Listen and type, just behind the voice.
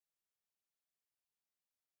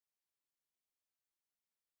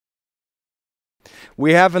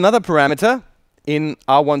We have another parameter in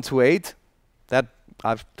R128 that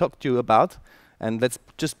I've talked to you about, and let's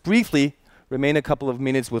just briefly remain a couple of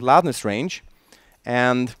minutes with loudness range.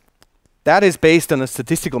 And that is based on a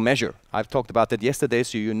statistical measure. I've talked about that yesterday,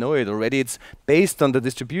 so you know it already. It's based on the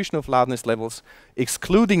distribution of loudness levels,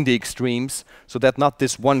 excluding the extremes, so that not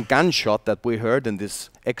this one gunshot that we heard in this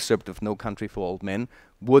excerpt of No Country for Old Men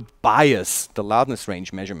would bias the loudness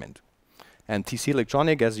range measurement. And TC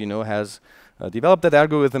Electronic, as you know, has developed that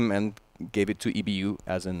algorithm and gave it to EBU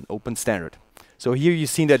as an open standard. So here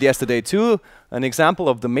you've seen that yesterday too, an example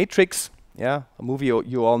of the matrix, yeah, a movie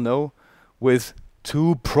you all know, with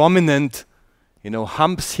two prominent,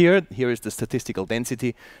 humps here. Here is the statistical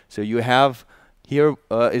density. So you have here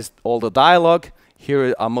is all the dialogue.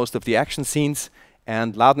 Here are most of the action scenes,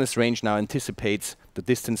 and loudness range now anticipates the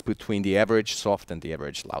distance between the average soft and the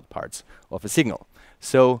average loud parts of a signal.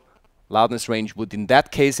 So loudness range would, in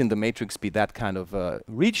that case, in the matrix, be that kind of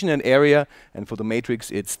region and area, and for the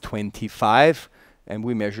matrix, it's 25, and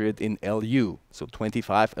we measure it in LU. So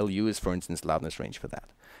 25 LU is, for instance, loudness range for that.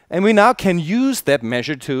 And we now can use that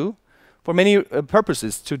measure too for many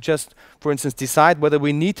purposes, to just, for instance, decide whether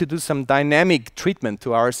we need to do some dynamic treatment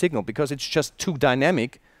to our signal because it's just too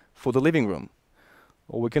dynamic for the living room.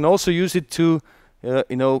 Or we can also use it to,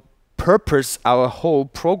 purpose our whole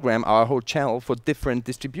program, our whole channel for different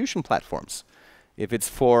distribution platforms. If it's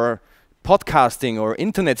for podcasting or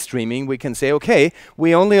internet streaming, we can say, okay,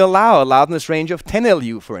 we only allow a loudness range of 10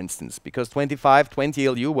 LU, for instance, because 25, 20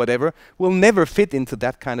 LU, whatever, will never fit into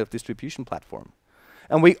that kind of distribution platform.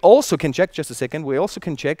 And we also can check, just a second, we also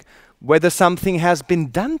can check whether something has been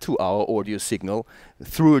done to our audio signal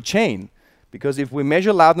through a chain. Because if we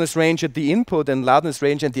measure loudness range at the input and loudness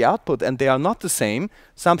range at the output, and they are not the same,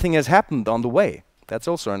 something has happened on the way. That's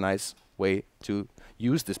also a nice way to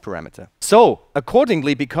use this parameter. So,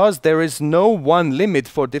 accordingly, because there is no one limit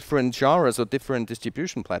for different genres or different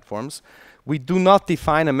distribution platforms, we do not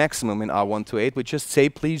define a maximum in R128. We just say,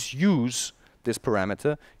 please use this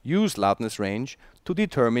parameter, use loudness range, to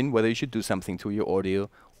determine whether you should do something to your audio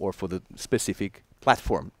or for the specific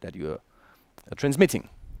platform that you are transmitting.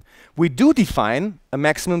 We do define a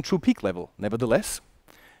maximum true peak level, nevertheless,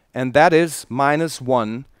 and that is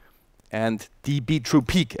 -1, and dB true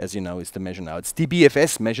peak, as you know, is the measure now. It's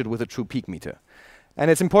dBFS measured with a true peak meter. And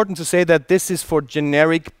it's important to say that this is for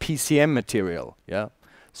generic PCM material. Yeah.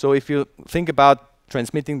 So if you think about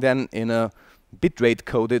transmitting then in a bitrate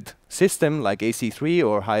coded system like AC3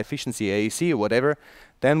 or high efficiency AAC or whatever,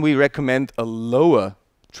 then we recommend a lower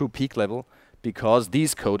true peak level, because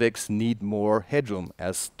these codecs need more headroom,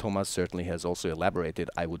 as Thomas certainly has also elaborated,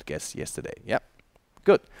 I would guess, yesterday. Yeah,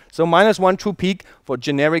 good. So -1 true peak for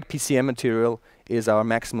generic PCM material is our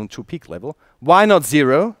maximum true peak level. Why not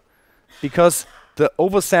 0? Because the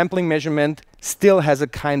oversampling measurement still has a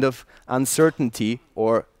kind of uncertainty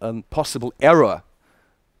or a possible error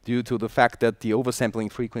due to the fact that the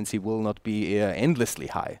oversampling frequency will not be endlessly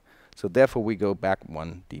high. So therefore we go back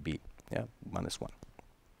 1 dB, yeah, -1.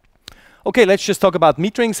 Okay, let's just talk about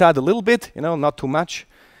metering side a little bit, not too much.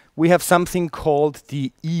 We have something called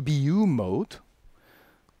the EBU mode,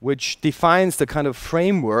 which defines the kind of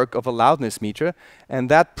framework of a loudness meter, and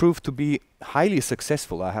that proved to be highly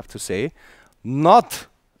successful, I have to say. Not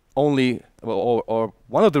only, or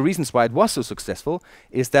one of the reasons why it was so successful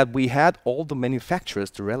is that we had all the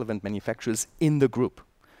manufacturers, the relevant manufacturers, in the group.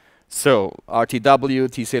 So RTW,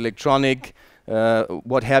 TC Electronic,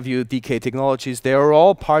 what have you, DK Technologies, they are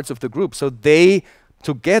all parts of the group. So they,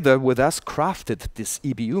 together with us, crafted this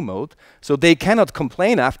EBU mode. So they cannot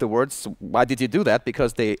complain afterwards, why did you do that?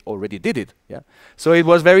 Because they already did it. Yeah. So it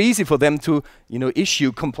was very easy for them to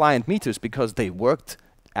issue compliant meters because they worked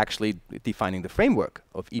actually defining the framework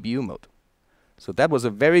of EBU mode. So that was a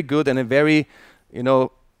very good and a very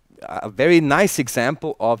nice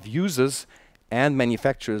example of users and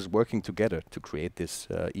manufacturers working together to create this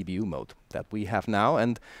EBU mode that we have now.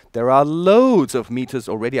 And there are loads of meters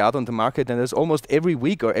already out on the market, and there's almost every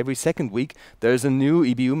week or every second week there's a new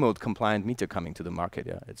EBU mode compliant meter coming to the market.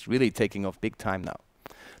 Yeah, it's really taking off big time now.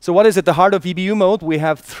 So what is at the heart of EBU mode? We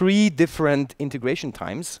have 3 different integration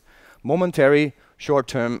times: momentary,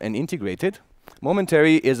 short-term, and integrated.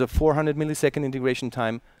 Momentary is a 400 millisecond integration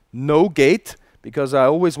time, no gate, because I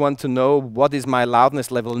always want to know what is my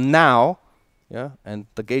loudness level now. Yeah, and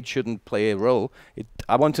the gate shouldn't play a role.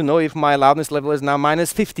 I want to know if my loudness level is now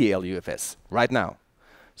 -50 LUFS right now.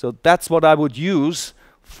 So that's what I would use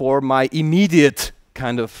for my immediate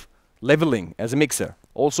kind of leveling as a mixer.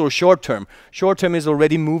 Also short term. Short term is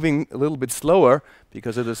already moving a little bit slower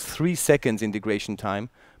because it is 3 seconds integration time,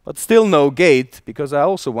 but still no gate because I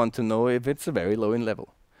also want to know if it's a very low in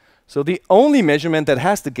level. So the only measurement that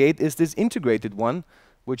has the gate is this integrated one,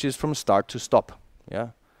 which is from start to stop.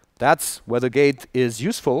 Yeah, that's where the gate is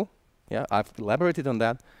useful. Yeah, I've elaborated on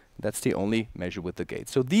that. That's the only measure with the gate.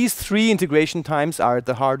 So these three integration times are at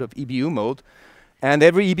the heart of EBU mode, and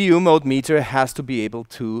every EBU mode meter has to be able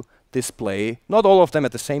to display, not all of them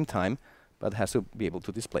at the same time, but has to be able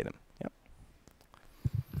to display them. Yeah.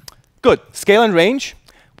 Good. Scale and range.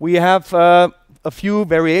 We have a few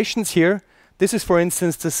variations here. This is, for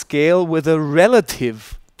instance, the scale with a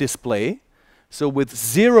relative display, so with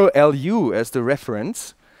 0 LU as the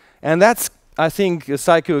reference. And that's, I think,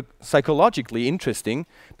 psychologically interesting,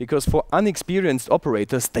 because for unexperienced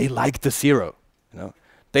operators, they like the 0. You know?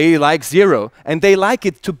 They like 0, and they like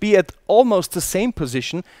it to be at almost the same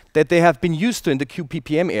position that they have been used to in the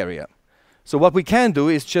QPPM area. So what we can do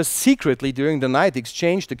is just secretly during the night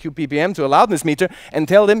exchange the QPPM to a loudness meter and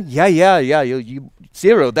tell them, yeah, you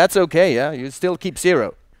 0, that's okay, yeah, you still keep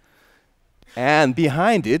 0. And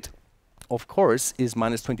behind it, of course, is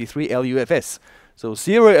minus 23 LUFS. So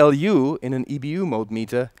 0 LU in an EBU mode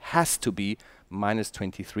meter has to be minus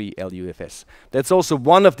 23 LUFS. That's also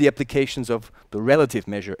one of the applications of the relative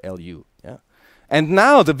measure LU. Yeah? And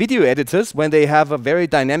now the video editors, when they have a very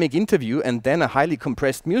dynamic interview and then a highly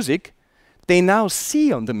compressed music, they now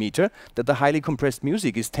see on the meter that the highly compressed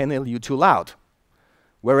music is 10 LU too loud,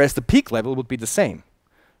 whereas the peak level would be the same.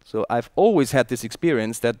 So I've always had this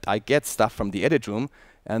experience that I get stuff from the edit room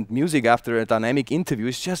and music after a dynamic interview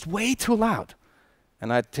is just way too loud.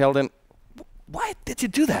 And I tell them, why did you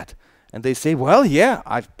do that? And they say, well, yeah,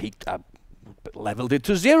 I've leveled it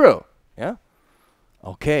to 0. Yeah?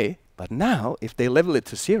 Okay, but now if they level it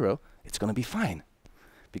to 0, it's going to be fine.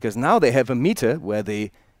 Because now they have a meter where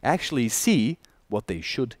they actually see what they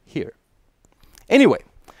should hear. Anyway,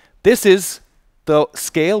 this is the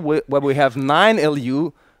scale where we have 9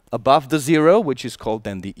 LU above the 0, which is called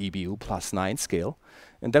then the EBU plus 9 scale.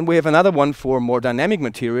 And then we have another one for more dynamic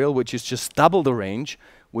material, which is just double the range,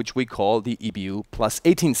 which we call the EBU plus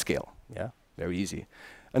 18 scale. Yeah, very easy.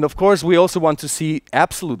 And of course, we also want to see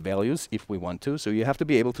absolute values if we want to. So you have to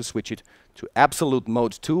be able to switch it to absolute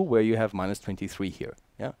mode 2, where you have minus 23 here.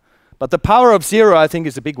 Yeah. But the power of 0, I think,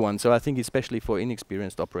 is a big one. So I think especially for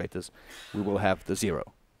inexperienced operators, we will have the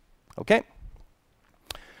 0. Okay?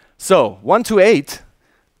 So 1 to 8,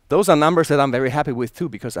 those are numbers that I'm very happy with too,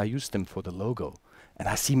 because I use them for the logo. And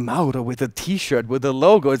I see Mauro with a T-shirt with the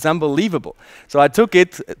logo. It's unbelievable. So I took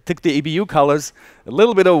the EBU colors, a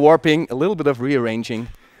little bit of warping, a little bit of rearranging,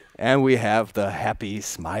 and we have the happy,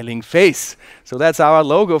 smiling face. So that's our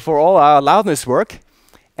logo for all our loudness work.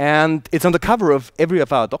 And it's on the cover of every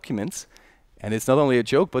of our documents. And it's not only a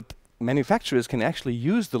joke, but manufacturers can actually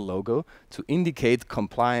use the logo to indicate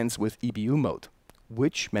compliance with EBU mode,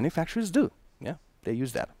 which manufacturers do. Yeah, they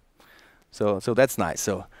use that. So that's nice.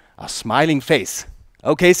 So a smiling face.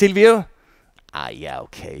 Okay, Silvio? Ah, yeah,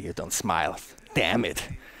 okay, you don't smile. Damn it.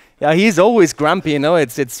 Yeah, he's always grumpy, you know,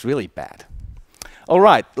 it's really bad. All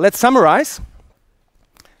right, let's summarize.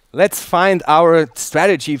 Let's find our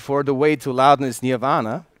strategy for the way to loudness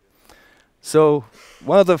nirvana. So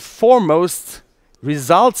one of the foremost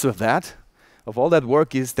results of that, of all that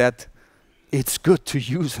work, is that it's good to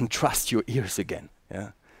use and trust your ears again.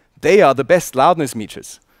 Yeah? They are the best loudness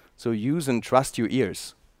meters. So use and trust your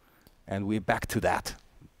ears. And we're back to that.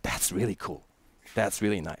 That's really cool. That's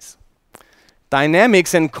really nice.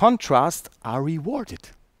 Dynamics and contrast are rewarded.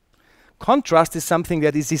 Contrast is something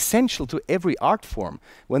that is essential to every art form.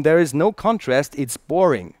 When there is no contrast, it's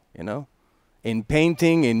boring, you know. In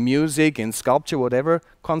painting, in music, in sculpture, whatever,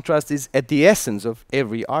 contrast is at the essence of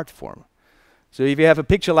every art form. So if you have a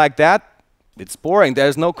picture like that, it's boring.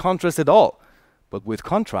 There's no contrast at all. But with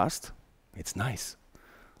contrast, it's nice.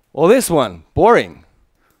 Or this one, boring.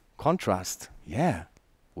 Contrast, yeah.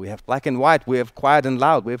 We have black and white, we have quiet and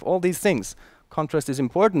loud, we have all these things. Contrast is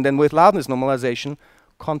important, and with loudness normalization,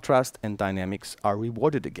 contrast and dynamics are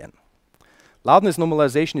rewarded again. Loudness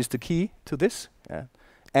normalization is the key to this, yeah.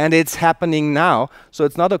 And it's happening now, so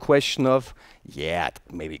it's not a question of, yeah, it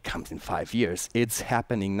maybe comes in 5 years. It's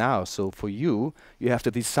happening now, so for you, you have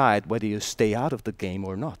to decide whether you stay out of the game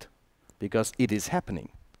or not, because it is happening.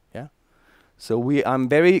 So I'm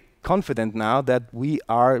very confident now that we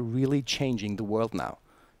are really changing the world now.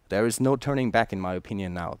 There is no turning back, in my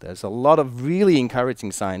opinion, now. There's a lot of really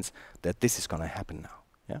encouraging signs that this is going to happen now.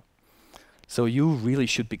 Yeah? So you really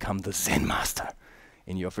should become the Zen master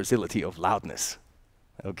in your facility of loudness.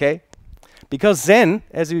 Okay? Because Zen,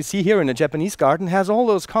 as you see here in the Japanese garden, has all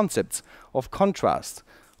those concepts of contrast,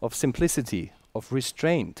 of simplicity, of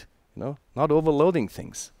restraint, you know, not overloading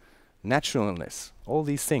things. Naturalness, all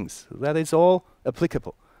these things. That is all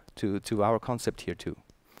applicable to our concept here too.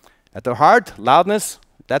 At the heart, loudness,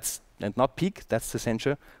 and not peak, that's the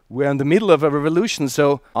center. We're in the middle of a revolution,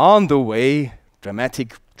 so on the way,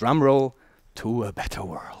 dramatic drum roll, to a better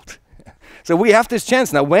world. So we have this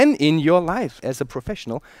chance. Now, when in your life as a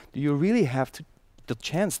professional do you really have the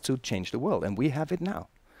chance to change the world? And we have it now.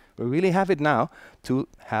 We really have it now to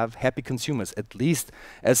have happy consumers, at least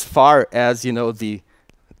as far as the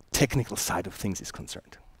technical side of things is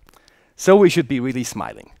concerned. So we should be really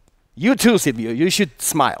smiling. You too, Silvio, you should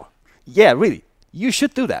smile. Yeah, really, you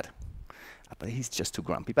should do that. But he's just too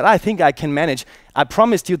grumpy. But I think I can manage. I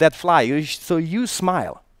promised you that fly, so you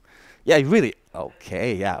smile. Yeah, really.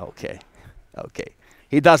 Okay, yeah, okay. Okay.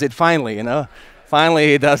 He does it finally,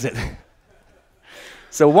 Finally he does it.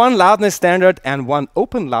 So one loudness standard and one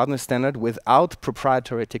open loudness standard without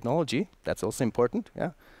proprietary technology. That's also important,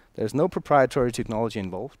 yeah. There's no proprietary technology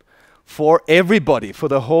involved. For everybody, for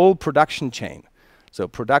the whole production chain. So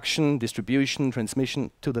production, distribution,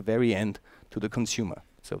 transmission, to the very end, to the consumer.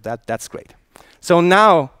 So that's great. So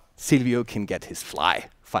now Silvio can get his fly,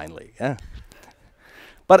 finally, yeah.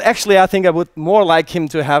 But actually, I think I would more like him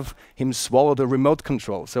to have him swallow the remote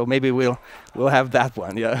control. So maybe we'll have that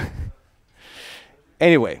one, yeah.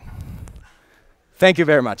 Anyway, thank you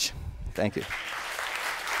very much. Thank you.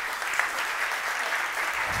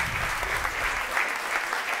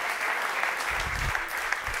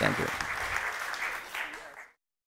 Thank you.